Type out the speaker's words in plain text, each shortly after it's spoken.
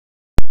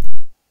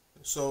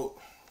So,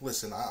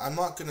 listen, I'm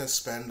not going to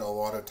spend a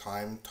lot of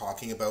time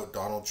talking about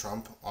Donald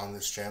Trump on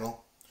this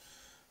channel.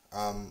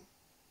 Um,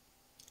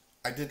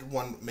 I did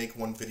make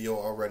one video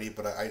already,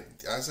 but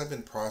as I've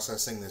been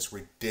processing this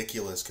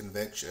ridiculous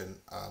conviction,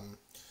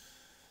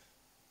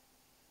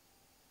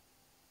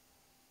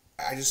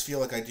 I just feel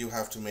like I do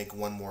have to make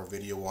one more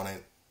video on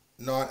it.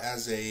 Not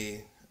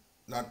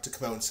to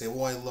come out and say,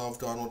 well, I love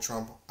Donald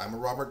Trump. I'm a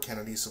Robert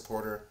Kennedy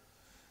supporter.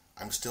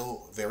 I'm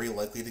still very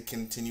likely to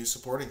continue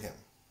supporting him.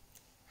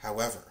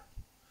 However,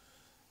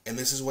 and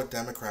this is what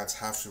Democrats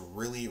have to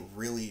really,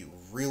 really,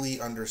 really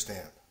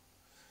understand.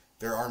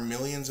 There are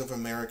millions of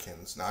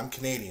Americans. Now, I'm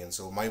Canadian,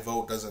 so my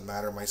vote doesn't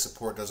matter. My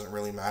support doesn't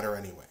really matter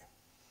anyway.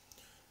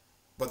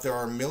 But there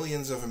are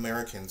millions of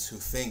Americans who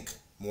think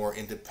more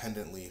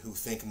independently, who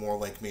think more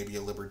like maybe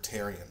a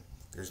libertarian.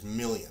 There's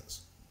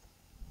millions.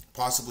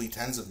 Possibly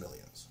tens of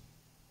millions.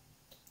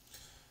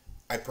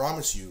 I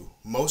promise you,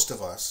 most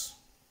of us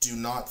do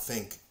not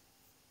think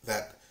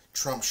that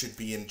Trump should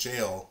be in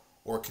jail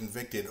or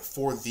convicted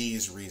for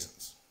these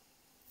reasons.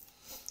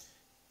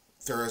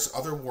 There's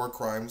other war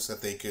crimes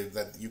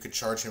that you could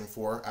charge him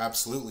for,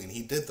 absolutely, and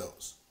he did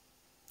those.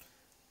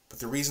 But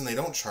the reason they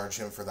don't charge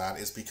him for that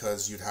is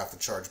because you'd have to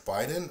charge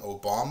Biden,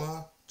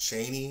 Obama,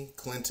 Cheney,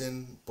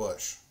 Clinton,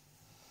 Bush.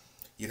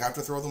 You'd have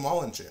to throw them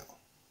all in jail.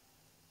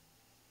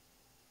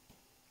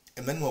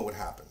 And then what would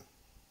happen?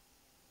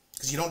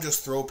 Because you don't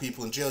just throw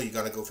people in jail, you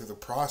got to go through the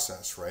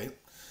process, right?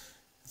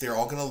 They're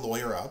all going to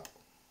lawyer up,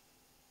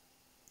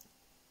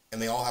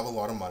 and they all have a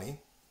lot of money,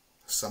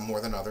 some more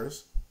than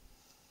others.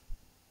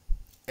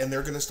 And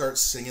they're going to start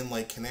singing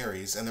like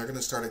canaries, and they're going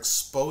to start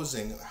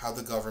exposing how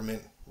the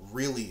government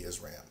really is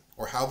ran,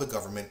 or how the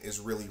government is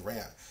really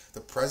ran.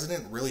 The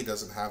president really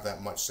doesn't have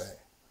that much say.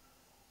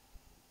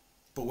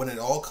 But when it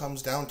all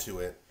comes down to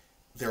it,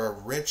 there are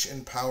rich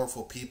and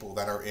powerful people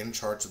that are in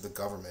charge of the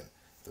government.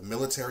 The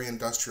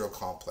military-industrial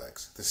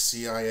complex, the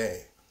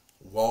CIA,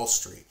 Wall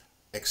Street,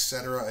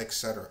 etc.,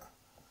 etc.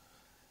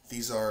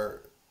 These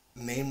are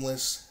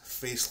nameless,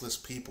 faceless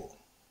people.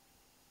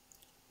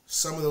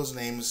 Some of those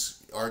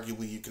names,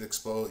 arguably, you could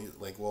expose,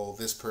 like, well,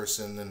 this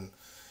person and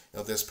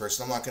this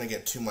person. I'm not going to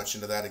get too much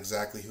into that,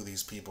 exactly who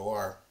these people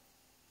are.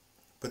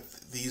 But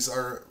these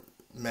are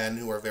men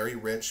who are very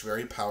rich,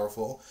 very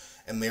powerful,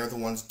 and they're the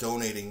ones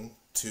donating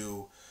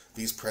to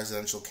these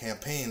presidential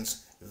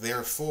campaigns.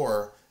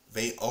 Therefore,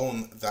 they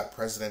own that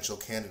presidential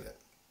candidate.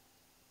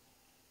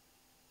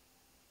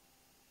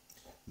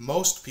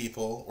 Most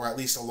people, or at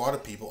least a lot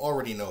of people,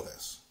 already know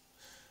this.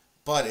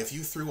 But if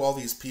you threw all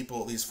these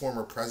people, these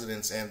former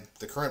presidents and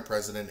the current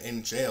president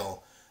in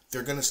jail,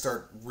 they're going to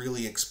start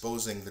really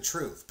exposing the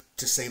truth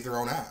to save their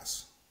own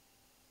ass.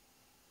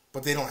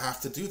 But they don't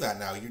have to do that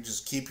now. You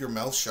just keep your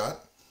mouth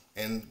shut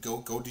and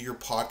go do your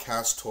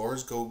podcast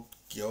tours, go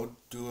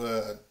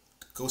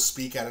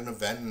speak at an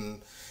event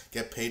and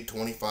get paid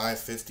 25,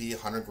 50,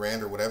 100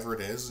 grand or whatever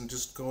it is, and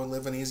just go and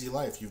live an easy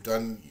life. You've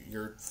done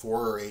your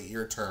 4 or 8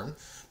 year term,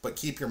 but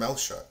keep your mouth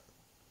shut.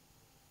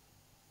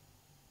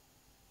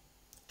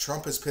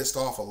 Trump has pissed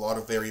off a lot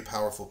of very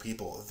powerful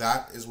people.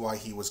 That is why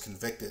he was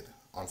convicted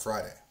on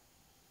Friday.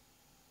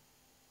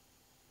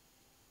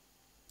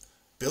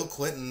 Bill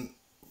Clinton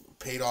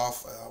paid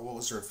off, what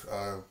was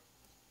her,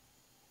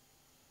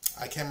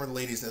 I can't remember the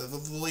lady's name,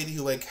 the lady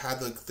who had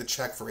the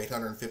check for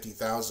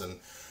 $850,000,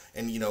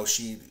 and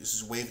she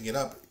was waving it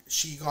up.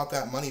 She got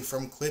that money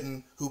from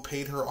Clinton, who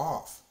paid her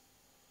off.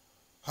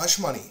 Hush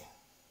money.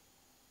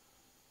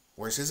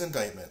 Where's his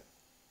indictment?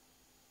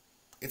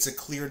 It's a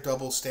clear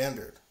double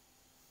standard.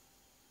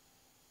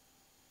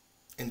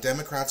 And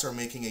Democrats are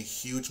making a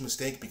huge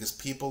mistake because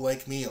people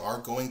like me are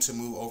going to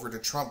move over to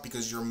Trump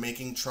because you're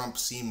making Trump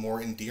seem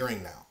more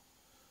endearing now.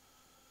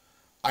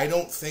 I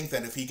don't think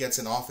that if he gets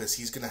in office,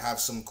 he's going to have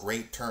some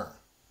great term.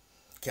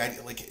 Okay,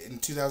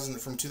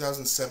 from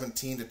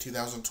 2017 to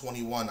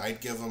 2021,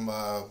 I'd give him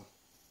a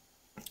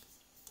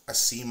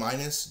C-,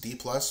 D+.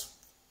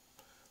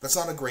 That's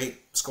not a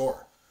great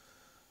score.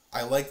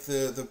 I like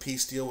the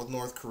peace deal with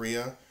North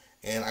Korea,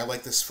 and I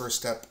like this First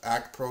Step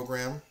Act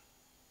program.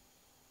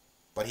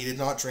 But he did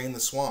not drain the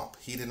swamp.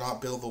 He did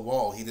not build the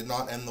wall. He did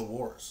not end the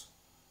wars.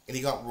 And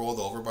he got rolled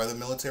over by the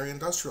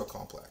military-industrial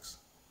complex.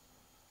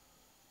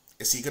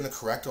 Is he going to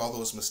correct all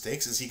those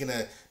mistakes? Is he going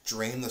to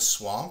drain the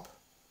swamp?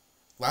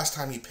 Last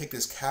time he picked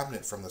his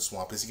cabinet from the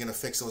swamp. Is he going to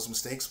fix those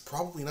mistakes?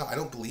 Probably not. I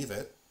don't believe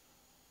it.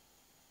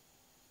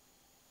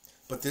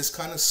 But this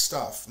kind of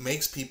stuff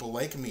makes people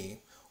like me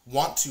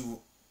want to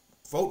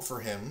vote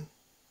for him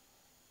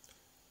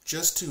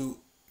just to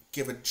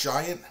give a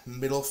giant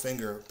middle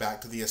finger back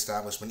to the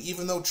establishment,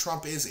 even though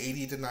Trump is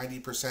 80 to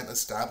 90%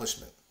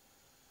 establishment.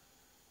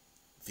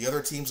 The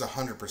other team's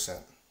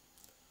 100%.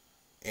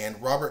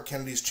 And Robert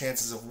Kennedy's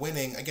chances of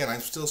winning, again, I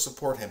still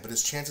support him, but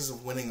his chances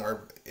of winning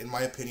are, in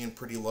my opinion,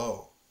 pretty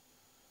low.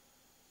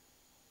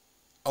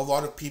 A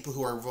lot of people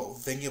who are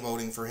thinking of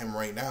voting for him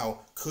right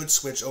now could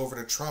switch over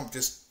to Trump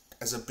just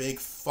as a big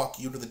fuck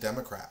you to the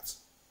Democrats.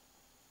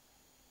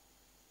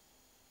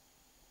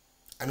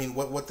 I mean,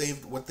 what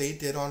they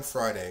did on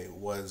Friday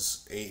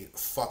was a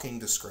fucking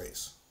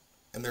disgrace.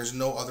 And there's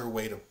no other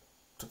way to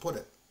put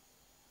it.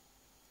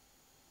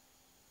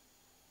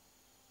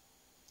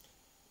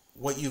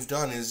 What you've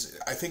done is,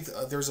 I think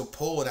there's a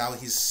poll now,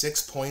 he's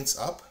 6 points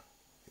up.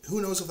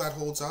 Who knows if that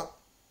holds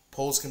up?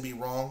 Polls can be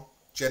wrong.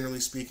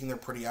 Generally speaking, they're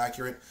pretty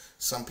accurate.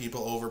 Some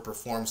people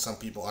overperform, some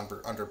people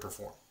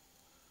underperform.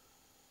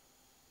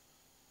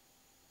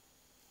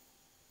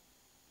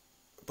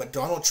 But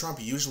Donald Trump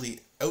usually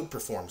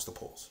outperforms the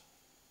polls.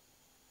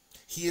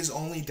 He is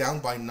only down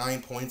by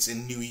 9 points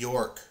in New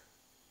York.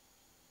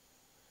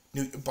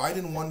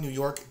 Biden won New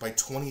York by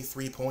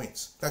 23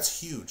 points.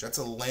 That's huge. That's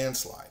a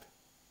landslide.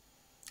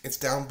 It's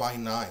down by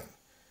 9.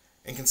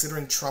 And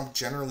considering Trump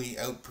generally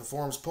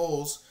outperforms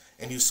polls,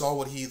 and you saw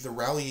what the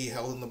rally he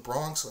held in the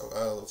Bronx,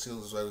 let's see, it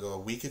was a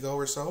week ago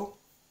or so.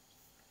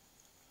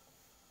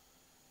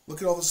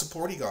 Look at all the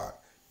support he got.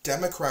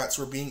 Democrats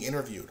were being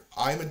interviewed.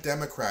 I'm a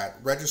Democrat,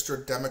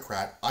 registered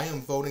Democrat. I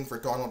am voting for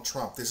Donald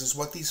Trump. This is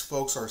what these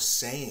folks are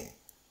saying.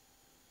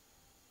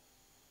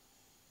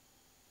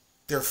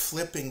 They're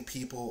flipping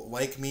people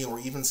like me or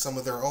even some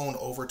of their own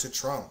over to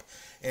Trump.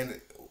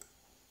 And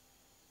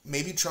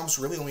maybe Trump's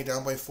really only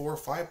down by 4 or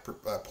 5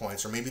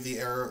 points, or maybe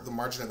the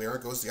margin of error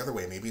goes the other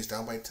way. Maybe he's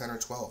down by 10 or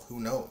 12. Who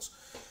knows?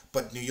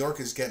 But New York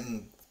is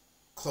getting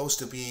close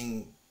to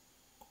being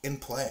in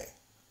play.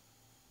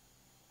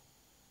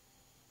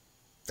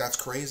 That's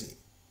crazy.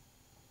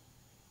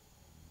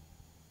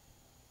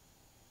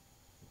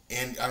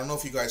 And I don't know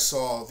if you guys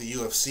saw the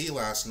UFC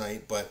last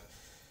night, but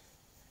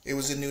it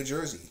was in New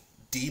Jersey.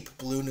 Deep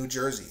blue New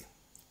Jersey.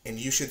 And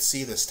you should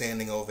see the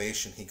standing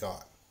ovation he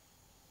got.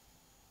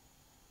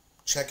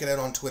 Check it out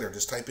on Twitter.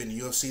 Just type in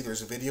UFC.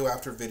 There's a video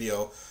after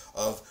video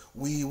of,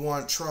 "We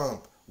want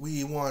Trump.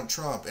 We want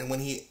Trump." And when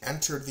he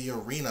entered the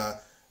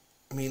arena,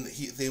 I mean,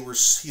 they were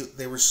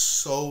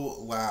so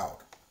loud.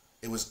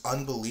 It was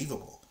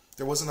unbelievable.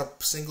 There wasn't a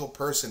single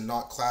person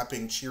not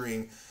clapping,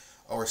 cheering,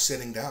 or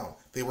sitting down.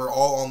 They were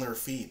all on their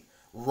feet,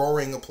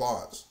 roaring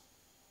applause.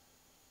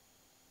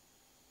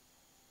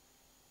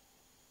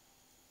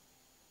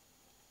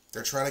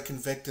 They're trying to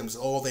convict him.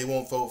 Oh, they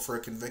won't vote for a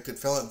convicted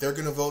felon. They're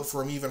going to vote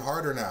for him even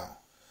harder now.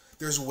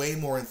 There's way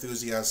more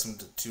enthusiasm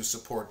to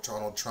support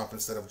Donald Trump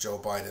instead of Joe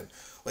Biden.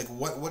 Like,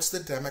 what's the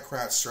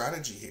Democrat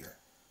strategy here?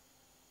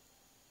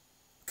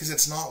 Because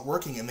it's not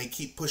working, and they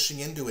keep pushing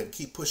into it,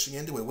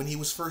 When he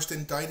was first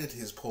indicted,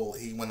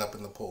 he went up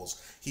in the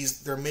polls.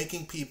 They're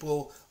making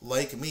people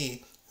like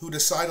me, who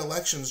decide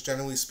elections,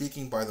 generally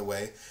speaking, by the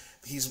way,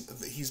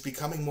 he's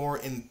becoming more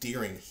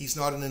endearing. He's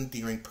not an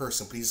endearing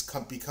person, but he's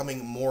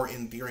becoming more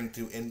endearing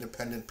to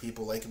independent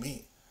people like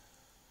me.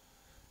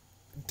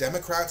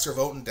 Democrats are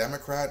voting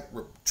Democrat.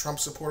 Trump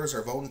supporters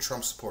are voting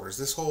Trump supporters.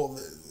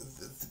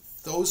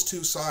 Those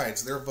two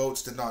sides, their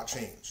votes did not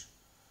change.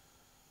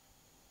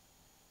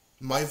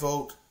 My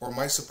vote or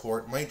my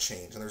support might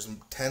change, and there's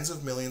tens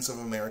of millions of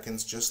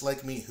Americans just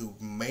like me who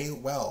may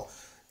well,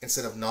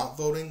 instead of not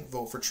voting,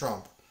 vote for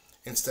Trump.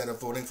 Instead of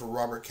voting for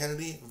Robert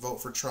Kennedy,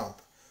 vote for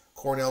Trump.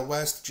 Cornel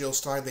West, Jill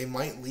Stein, they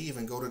might leave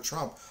and go to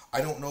Trump. I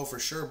don't know for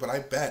sure, but I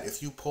bet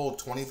if you polled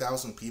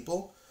 20,000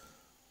 people,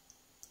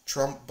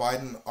 Trump,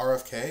 Biden,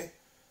 RFK,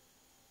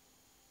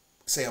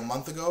 say a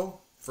month ago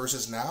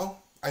versus now,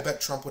 I bet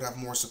Trump would have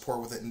more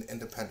support with it in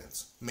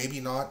independents. Maybe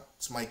not,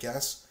 it's my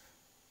guess.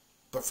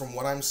 But from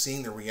what I'm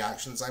seeing, the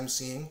reactions I'm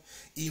seeing,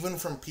 even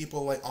from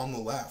people like on the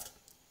left,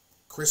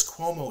 Chris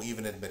Cuomo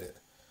even admitted,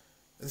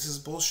 this is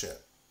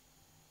bullshit.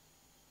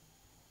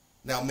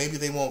 Now, maybe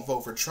they won't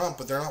vote for Trump,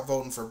 but they're not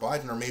voting for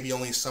Biden, or maybe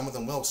only some of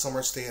them will. Some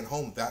are staying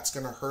home. That's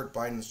going to hurt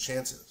Biden's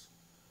chances.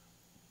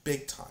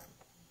 Big time.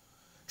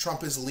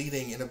 Trump is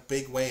leading in a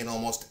big way in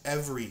almost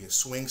every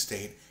swing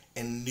state,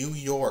 and New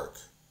York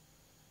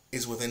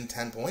is within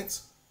 10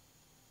 points.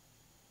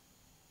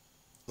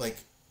 Like,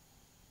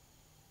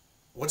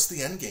 what's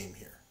the end game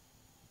here?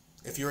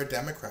 If you're a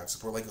Democrat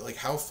supporter, like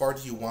how far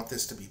do you want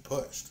this to be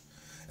pushed?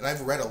 And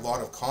I've read a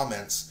lot of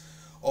comments.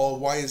 Oh,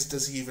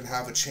 does he even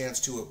have a chance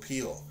to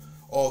appeal?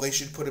 Oh, they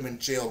should put him in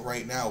jail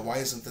right now. Why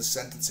isn't the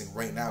sentencing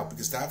right now?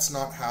 Because that's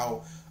not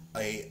how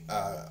a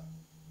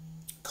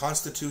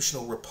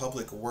constitutional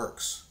republic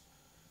works.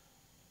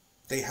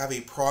 They have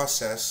a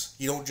process.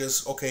 You don't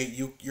just, okay,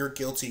 you're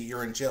guilty,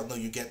 you're in jail. No,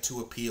 you get to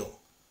appeal.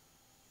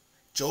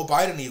 Joe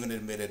Biden even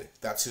admitted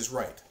that's his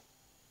right.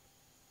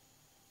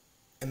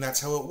 And that's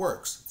how it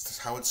works.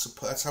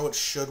 That's how it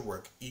should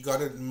work. You got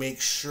to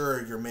make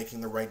sure you're making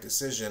the right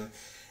decision,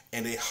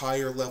 and a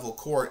higher level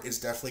court is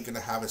definitely going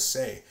to have a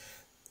say.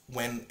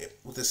 When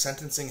the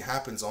sentencing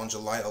happens on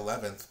July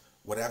 11th,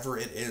 whatever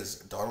it is,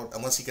 Donald,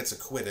 unless he gets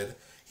acquitted,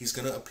 he's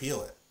going to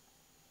appeal it.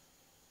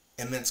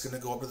 And then it's going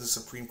to go up to the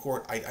Supreme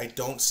Court. I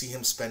don't see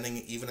him spending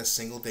even a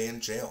single day in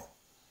jail.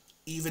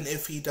 Even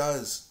if he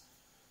does,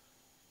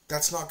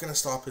 that's not going to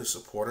stop his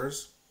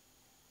supporters.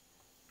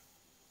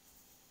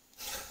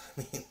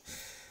 I mean,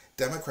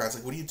 Democrats,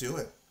 like, what are you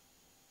doing?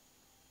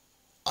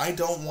 I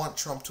don't want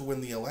Trump to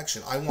win the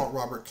election. I want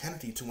Robert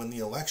Kennedy to win the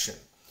election.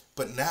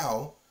 But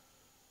now,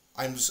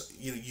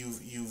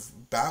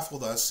 you've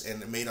baffled us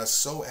and made us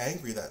so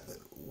angry that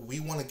we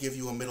want to give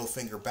you a middle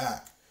finger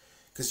back.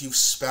 because you've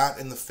spat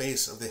in the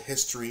face of the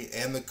history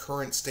and the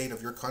current state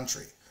of your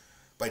country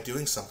by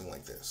doing something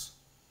like this.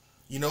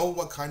 You know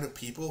what kind of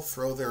people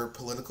throw their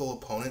political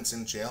opponents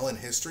in jail in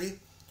history?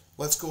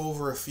 Let's go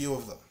over a few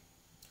of them.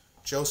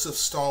 Joseph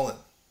Stalin,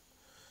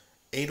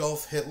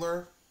 Adolf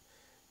Hitler,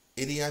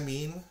 Idi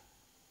Amin,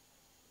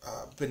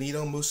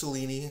 Benito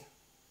Mussolini,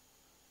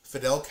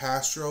 Fidel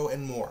Castro,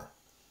 and more.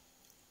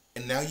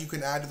 And now you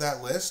can add to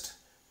that list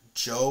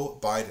Joe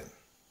Biden.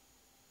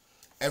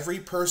 Every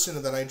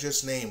person that I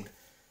just named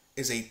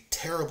is a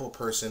terrible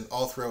person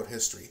all throughout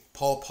history.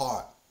 Pol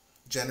Pot,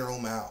 General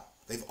Mao,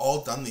 they've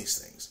all done these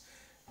things.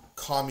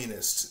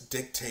 Communists,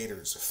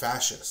 dictators,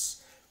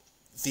 fascists.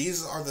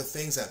 These are the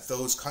things that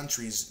those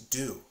countries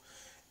do.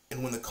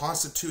 And when the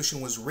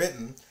Constitution was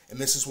written, and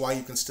this is why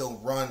you can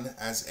still run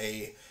as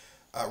a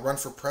run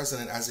for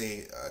president as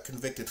a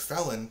convicted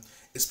felon,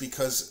 is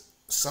because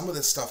some of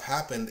this stuff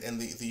happened and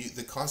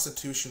the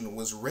Constitution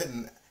was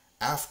written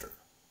after.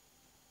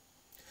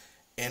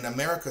 And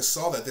America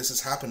saw that this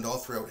has happened all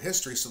throughout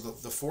history, so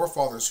the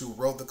forefathers who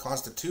wrote the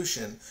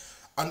Constitution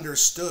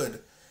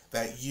understood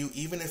that you,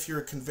 even if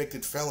you're a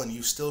convicted felon,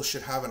 you still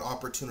should have an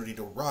opportunity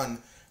to run,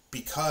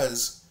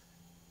 because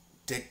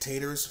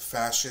dictators,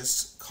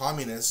 fascists,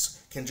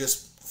 communists can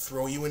just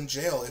throw you in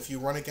jail if you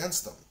run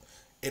against them.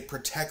 It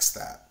protects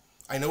that.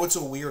 I know it's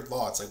a weird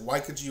law. It's like, why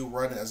could you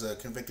run as a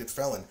convicted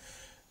felon?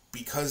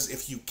 Because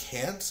if you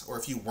can't, or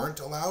if you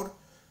weren't allowed,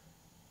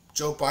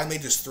 Joe Biden, they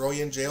just throw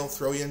you in jail,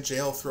 throw you in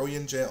jail, throw you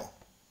in jail.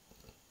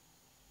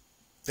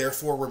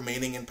 Therefore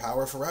remaining in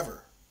power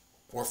forever,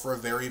 or for a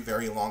very,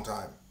 very long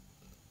time.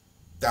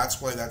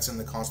 That's why that's in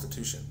the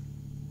Constitution.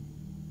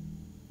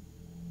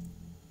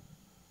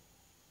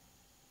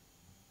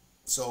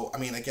 So, I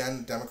mean,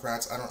 again,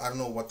 Democrats, I don't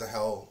know what the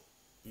hell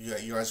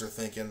you guys are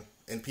thinking.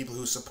 And people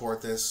who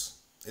support this,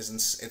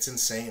 it's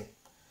insane.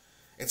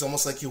 It's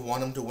almost like you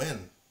want them to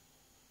win.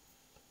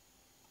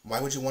 Why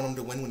would you want them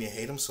to win when you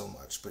hate them so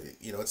much? But,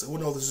 you know, it's, oh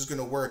no, this is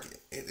going to work.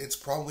 It's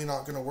probably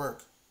not going to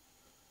work.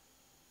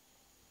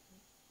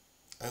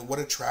 And what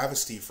a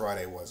travesty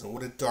Friday was, and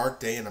what a dark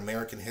day in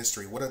American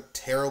history. What a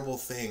terrible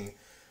thing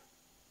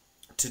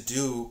to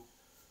do,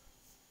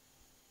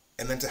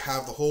 and then to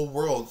have the whole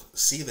world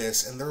see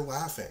this, and they're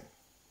laughing.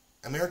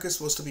 America's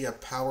supposed to be a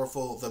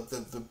powerful,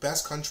 the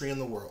best country in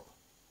the world.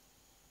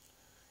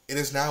 It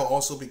has now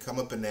also become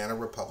a banana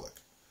republic.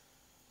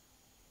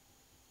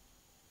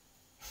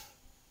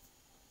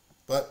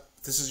 But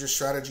this is your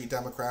strategy,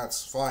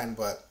 Democrats, fine,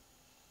 but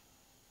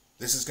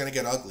this is going to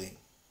get ugly.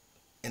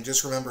 And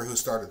just remember who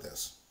started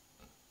this.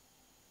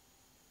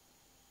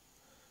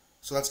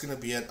 So that's going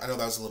to be it. I know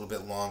that was a little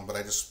bit long, but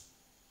it's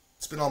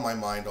been on my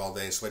mind all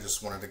day, so I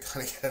just wanted to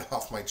kind of get it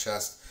off my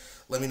chest.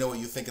 Let me know what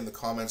you think in the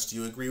comments. Do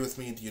you agree with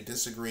me? Do you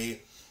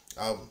disagree?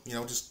 You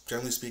know, just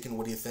generally speaking,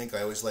 what do you think?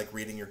 I always like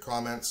reading your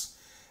comments.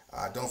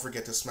 Don't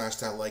forget to smash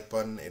that like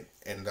button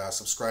and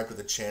subscribe to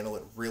the channel.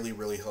 It really,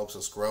 really helps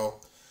us grow.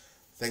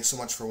 Thanks so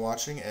much for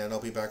watching, and I'll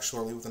be back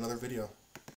shortly with another video.